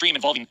explicit stream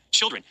involving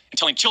children and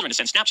telling children to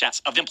send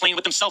Snapchats of them playing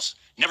with themselves.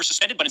 Never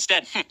suspended, but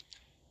instead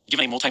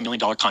given a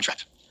multi-million-dollar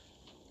contract.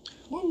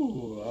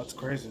 Ooh, that's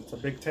crazy. It's a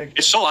big take.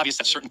 It's so obvious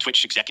that certain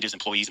Twitch executives,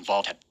 employees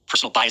involved had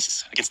personal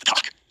biases against the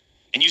doc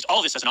and used all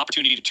of this as an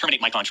opportunity to terminate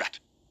my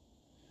contract.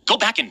 Go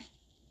back and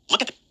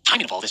look at the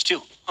timing of all this,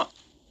 too.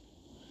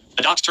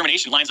 The doc's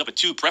termination lines up with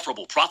 2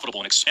 preferable, profitable,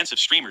 and expensive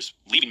streamers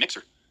leaving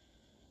Mixer.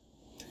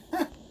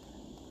 That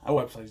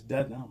website's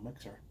dead now,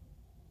 Mixer.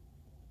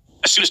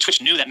 As soon as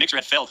Twitch knew that Mixer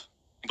had failed,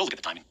 and go look at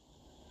the timing.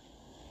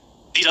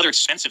 These other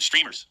expensive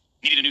streamers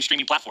needed a new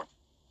streaming platform.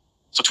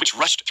 So Twitch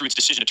rushed through its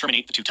decision to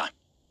terminate the 2 time.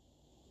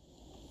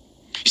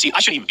 You see, I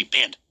shouldn't even be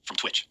banned from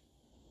Twitch.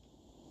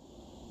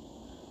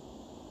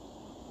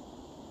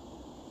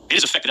 It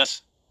has affected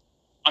us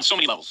on so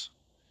many levels.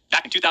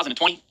 Back in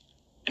 2020,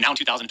 and now in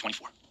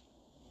 2024.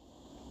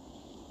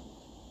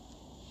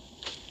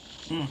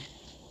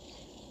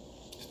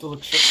 Still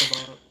look shit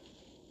about it.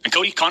 And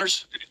Cody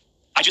Connors,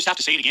 I just have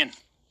to say it again.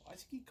 Why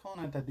does he keep calling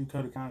out that dude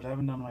Cody Connors? I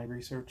haven't done my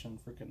research and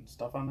freaking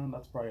stuff on him.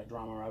 That's probably a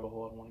drama rabbit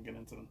hole I don't want to get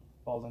into.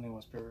 Falls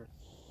anyone's period.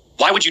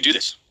 Why would you do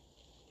this?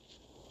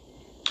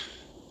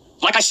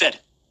 Like I said,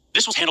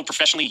 this was handled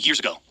professionally years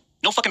ago.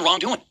 No fucking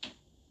wrongdoing.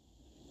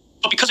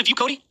 But because of you,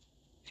 Cody,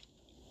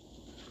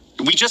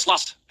 we just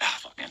lost.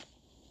 Fuck, man.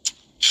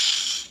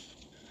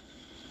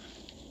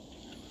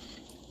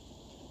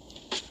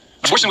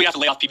 Unfortunately, we have to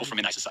lay off people from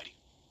Midnight Society.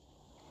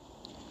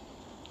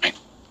 Right?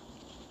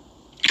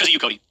 Because of you,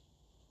 Cody.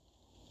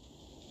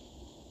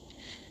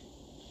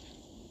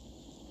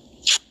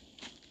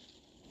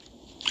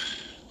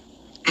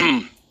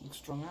 Looks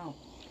strung out.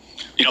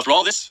 You know, through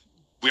all this,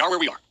 we are where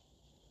we are.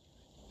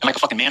 And like a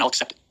fucking man, I'll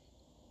accept it.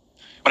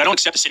 But I don't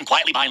accept to sitting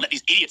quietly by and let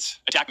these idiots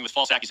attack me with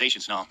false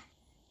accusations, no.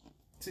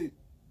 See,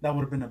 That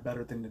would have been a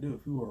better thing to do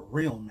if you were a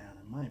real man,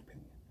 in my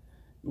opinion.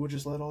 You would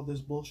just let all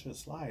this bullshit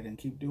slide and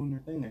keep doing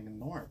your thing and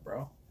ignore it,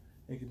 bro.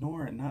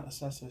 Ignore it, not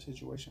assess the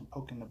situation,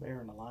 poking the bear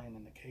and the lion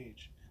in the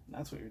cage. And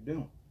that's what you're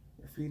doing.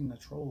 You're feeding the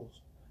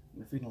trolls.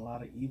 You're feeding a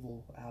lot of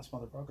evil ass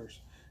motherfuckers.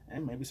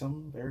 And maybe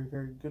some very,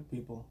 very good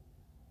people.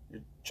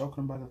 You're choking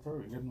them by the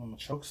throat. You're giving them a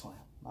choke slam.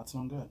 That's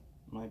not good,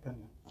 in my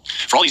opinion.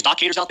 For all these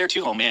doctors out there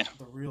too, oh man.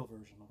 The real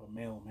version of a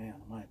male man,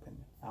 in my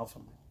opinion. Alpha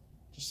male.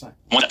 Just saying.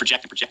 One that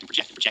project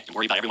and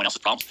worry about everyone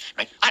else's problems,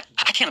 right? I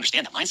can't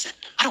understand that mindset.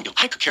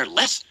 I could care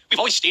less. We've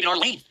always stayed in our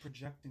lane. He's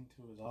projecting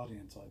to his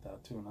audience like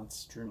that too, and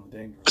that's extremely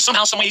dangerous. But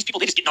somehow, some way, these people,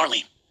 they just get in our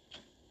lane.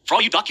 For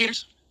all you doc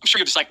haters, I'm sure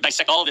you'll just like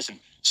dissect all of this and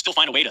still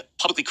find a way to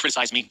publicly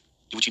criticize me.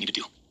 Do what you need to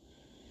do.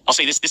 I'll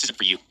say this isn't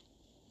for you.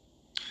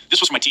 This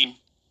was for my team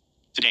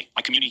today,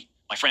 my community,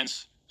 my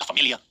friends, la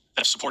familia that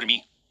have supported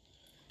me.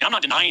 And I'm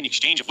not denying the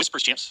exchange of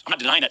whispers, champs. I'm not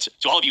denying that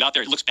to all of you out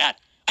there. It looks bad.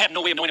 I have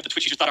no way of knowing if the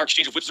Twitch users thought our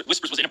exchange of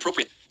whispers was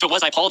inappropriate. If it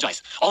was, I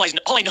apologize. All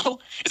I know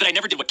is that I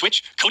never did what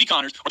Twitch, Cody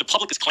Connors, or the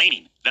public is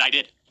claiming that I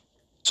did.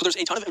 So there's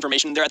a ton of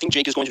information there. I think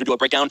Jake is going to do a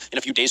breakdown in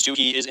a few days too.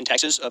 He is in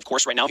Texas, of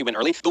course, right now. He went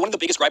early. But one of the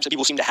biggest gripes that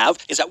people seem to have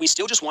is that we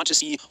still just want to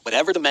see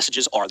whatever the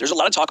messages are. There's a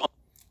lot of talk on...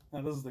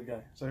 Now, this is the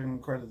guy. So I can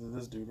credit to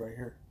this dude right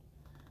here.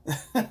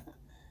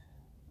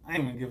 I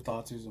didn't even give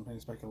thought to any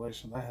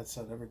speculations. I had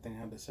said everything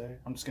I had to say.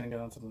 I'm just going to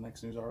get on to the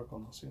next news article,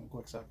 and I'll see you in a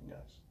quick second,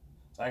 guys.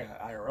 So I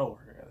got IRL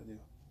work I got to do.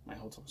 My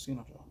hotel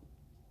casino job.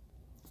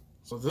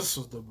 So this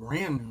was the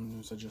brand new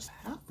news that just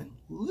happened,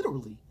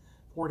 literally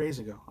 4 days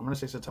ago. I'm going to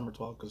say September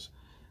 12th because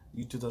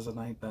YouTube does a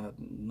night that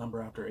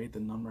number after 8, the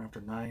number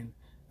after 9,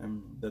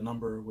 and the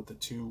number with the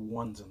 2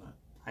 1s in it.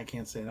 I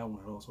can't say that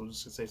one at all, so I'm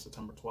just going to say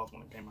September 12th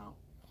when it came out.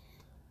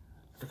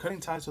 After cutting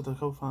ties with the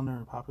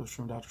co-founder of popular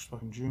stream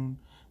Dr.Disrespect in June,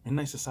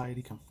 Midnight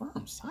Society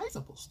confirmed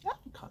sizable staff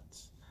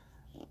cuts.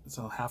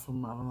 So half of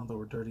them, I don't know, they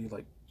were dirty,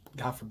 like,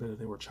 God forbid if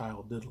they were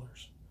child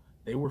diddlers.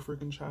 They were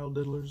freaking child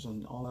diddlers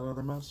and all that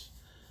other mess.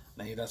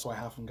 That's why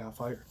half of them got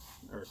fired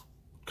or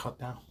cut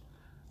down.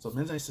 So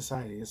Midnight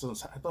Society,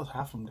 I thought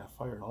half of them got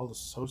fired. All the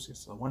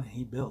associates, the one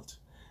he built,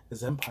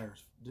 his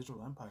empires,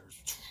 digital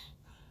empires,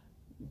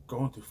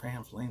 going through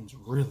fan flames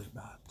really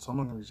bad. So I'm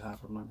not going to read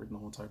half of them, I'm reading the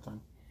whole entire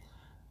thing.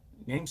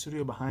 Game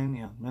studio behind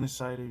Midnight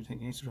Society,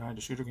 game studio behind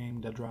the shooter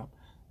game, Dead Drop,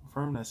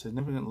 confirmed that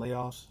significant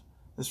layoffs.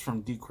 This is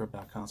from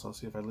decrypt.com, so I'll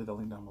see if I leave the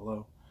link down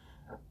below.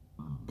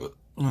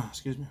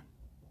 Excuse me.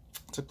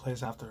 Took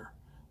place after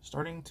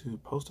starting to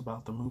post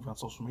about the move on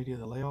social media,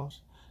 the layoffs,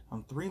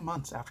 3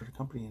 months after the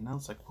company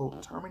announced that,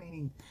 quote,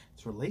 terminating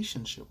its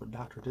relationship with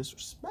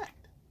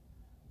Dr.Disrespect.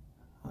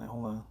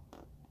 Hold on.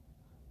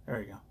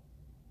 There you go.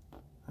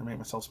 I made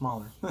myself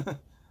smaller.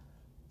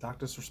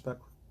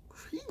 Dr.Disrespect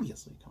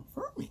previously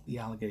confirming the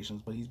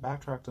allegations, but he's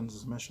backtracked on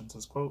his admission.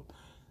 Says, quote,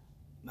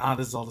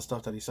 this is all the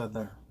stuff that he said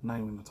there. I'm not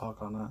even going to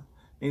talk on that.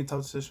 Made a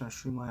tough decision to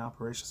streamline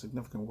operations,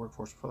 significant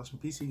workforce reduction.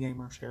 PC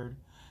Gamer shared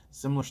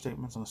similar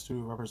statements on the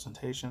studio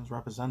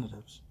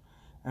representatives,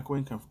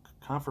 echoing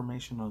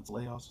confirmation of its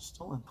layoffs. Is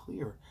still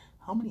unclear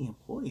how many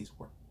employees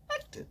were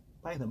affected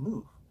by the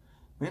move.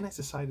 Midnight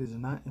Society did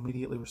not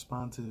immediately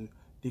respond to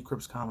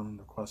Decrypt's comment and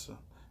request.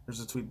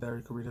 There's a tweet there,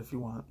 you can read it if you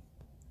want.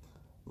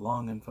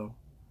 Long info.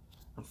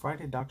 On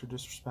Friday,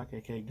 Dr.Disrespect,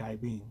 aka Guy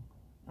Beem,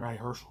 or Guy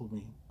Hershal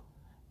Beam,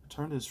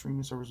 returned to his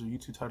streaming service with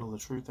YouTube titled The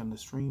Truth. And the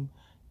stream,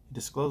 he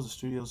disclosed the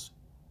studio's,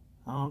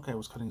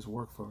 was cutting his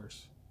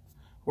workforce.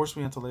 Forced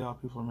me to lay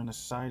off people from Midnight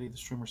Society, the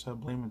streamer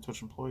said, blaming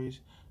Twitch employees.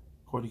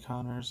 Cody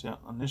Connors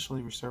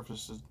initially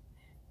resurfaced the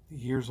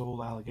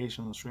years-old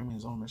allegation of streaming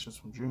his own missions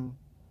from June.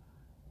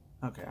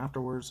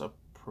 Afterwards, a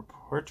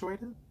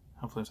perpetuated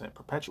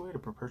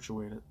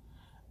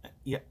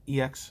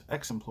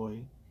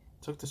ex-employee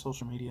took to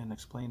social media and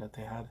explained that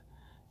they had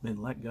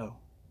been let go.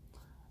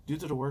 Due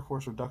to the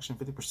workforce reduction,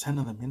 50%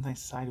 of the Midnight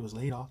Society was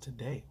laid off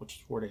today, which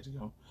is 4 days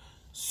ago.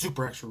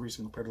 Super extra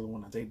recent compared to the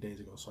one that's 8 days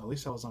ago, so at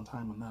least I was on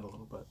time on that a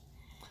little bit.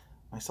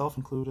 Myself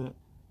included,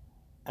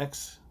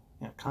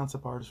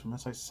 concept artist from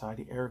Midnight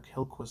Society, Eric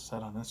Hillquist,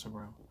 said on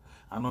Instagram.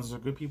 I don't know if they're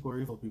good people or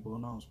evil people, who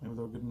knows? Maybe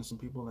they're good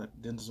innocent people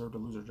that didn't deserve to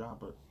lose their job,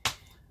 but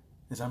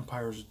his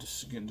empire is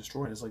just getting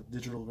destroyed. It's like a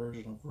digital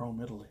version of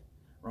Rome, Italy.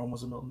 Rome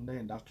was a Milton Day,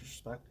 and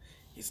Dr.Disrespect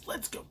is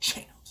let's go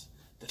champs.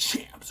 The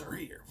champs are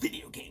here.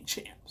 Video game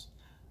champs.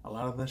 A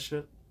lot of that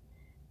shit,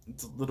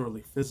 it's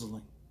literally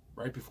fizzling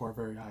right before our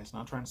very eyes.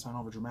 Not trying to sound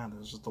over dramatic.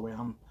 It's just the way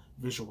I'm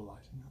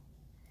visualizing it.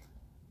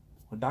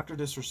 With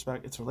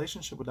Dr.Disrespect, its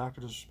relationship with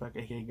Dr.Disrespect,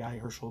 aka Guy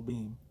Hershal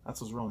Beam,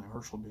 that's his real name,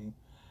 Hershal Beam,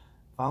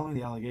 following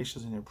the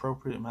allegations and the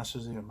appropriate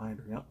messaging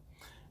reminder.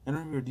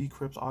 Interview with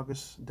Decrypt's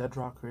August Dead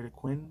Drop creator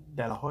Quinn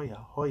De La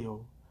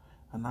Hoyo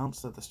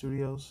announced that the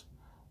studio's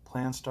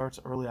plan starts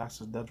early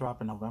access Dead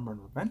Drop in November and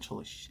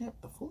eventually ship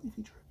the fully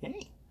featured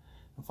game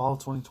in fall of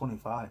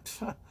 2025.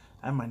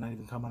 That might not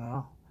even come out at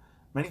all.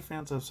 Many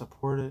fans have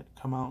supported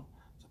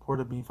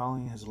Beam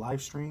following his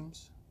live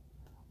streams,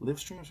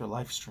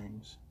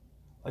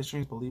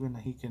 believing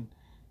that he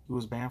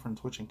was banned from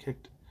Twitch and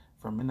kicked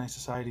from Midnight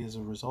Society as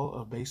a result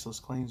of baseless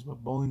claims,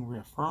 but Bowling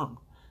reaffirmed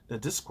the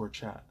Discord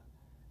chat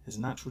is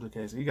not true the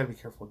case. You gotta be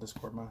careful with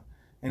Discord, man.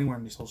 Anywhere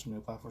in these social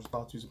media platforms,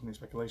 thoughts, using any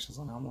speculations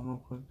on that one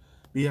real quick.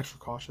 Be extra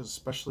cautious,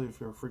 especially if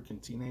you're a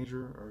freaking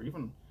teenager or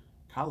even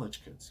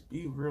college kids.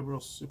 Be real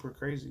super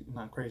crazy.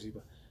 Not crazy,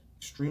 but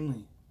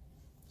extremely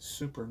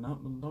super.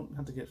 Don't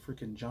have to get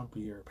freaking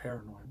jumpy or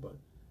paranoid, but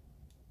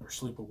or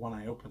sleep with one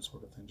eye open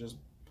sort of thing. Just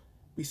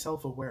be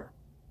self-aware.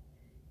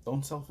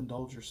 Don't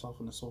self-indulge yourself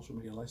in the social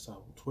media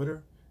lifestyle.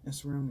 Twitter,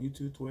 Instagram,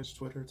 YouTube, Twitch,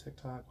 Twitter,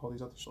 TikTok, all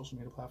these other social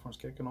media platforms,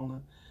 kicking all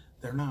that.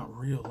 They're not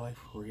real life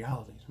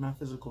reality. They're not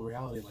physical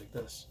reality like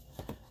this.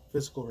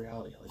 Physical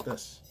reality like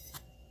this.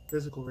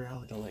 Physical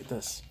reality like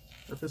this.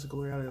 Or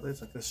physical reality like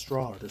this, like this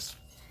straw or this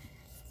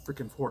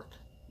freaking fork.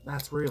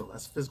 That's real.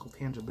 That's physical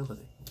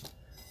tangibility.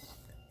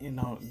 You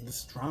know,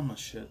 this drama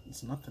shit,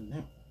 it's nothing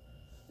new.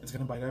 It's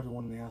gonna bite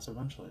everyone in the ass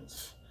eventually.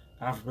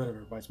 God forbid if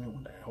it bites me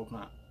one day. I hope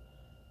not.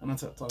 And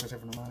that's it. That's all I say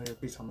for now. Here.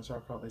 Peace. I'm a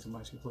sauerkraut, lazy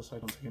mice, plus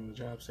side. Don't take any of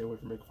the jabs. Stay away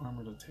from big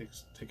pharma. Don't take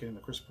any of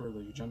the CRISPR, the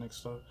eugenics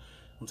stuff.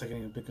 Don't take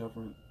any of the big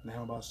government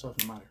nanobot stuff.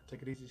 No matter.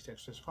 Take it easy. Stay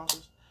extra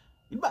cautious.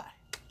 Goodbye.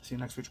 See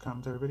you next future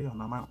commentary video,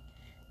 and I'm out.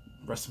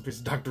 Rest in peace,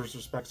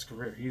 Dr.Disrespect's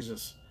career.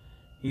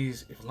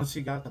 Unless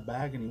he got the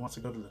bag and he wants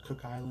to go to the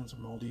Cook Islands or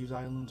Maldives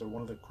Islands or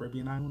one of the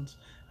Caribbean islands,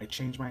 I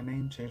change my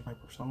name, change my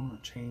persona,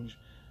 and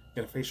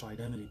get a facial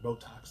identity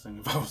Botox thing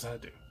if I was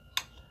that dude.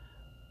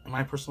 In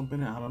my personal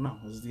opinion, I don't know.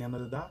 This is the end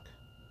of the doc.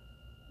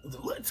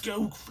 Let's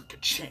go,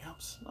 freaking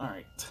champs.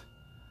 Alright.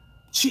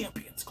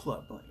 Champions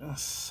Club. Like,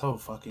 that's so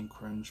fucking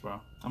cringe, bro.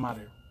 I'm out of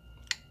here.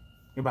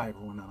 Goodbye,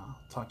 everyone, and I'll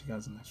talk to you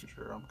guys in the next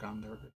future. I'm gone there.